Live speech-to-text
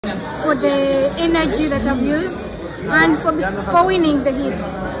for the energy that I've used and for winning the heat.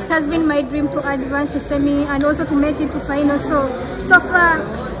 It has been my dream to advance to semi and also to make it to final. So far,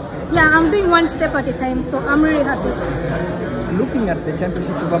 yeah, I'm doing one step at a time, so I'm really happy. Looking at the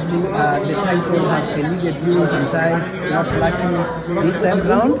championship, probably the title has eluded you sometimes, not lucky this time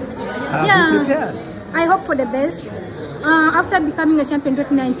round. Have you prepared? I hope for the best. After becoming a champion in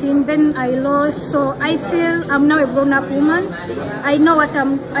 2019, then I lost, so I feel I'm now a grown-up woman. I know what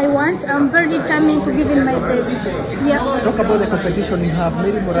I want. I'm very determined to give in my best. Yeah. Talk about the competition. You have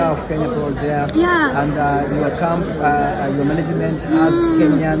Mary Moraa of Kenya there, and your camp, your management has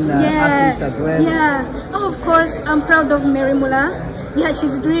Kenyan athletes as well. Yeah. Oh, of course, I'm proud of Mary Moraa. Yeah,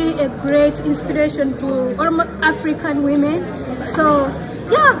 she's really a great inspiration to all African women. So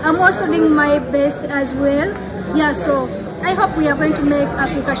yeah, I'm also doing my best as well. Yeah, so I hope we are going to make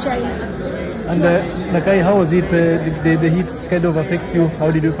Africa shine. And Nakaayi, how was it? Did the heat kind of affect you?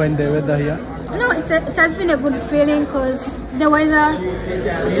 How did you find the weather here? No, it has been a good feeling because the weather,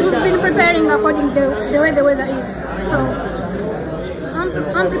 we've been preparing according to the way the weather is. So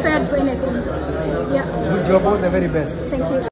I'm prepared for anything. Yeah. Good job, all the very best. Thank you.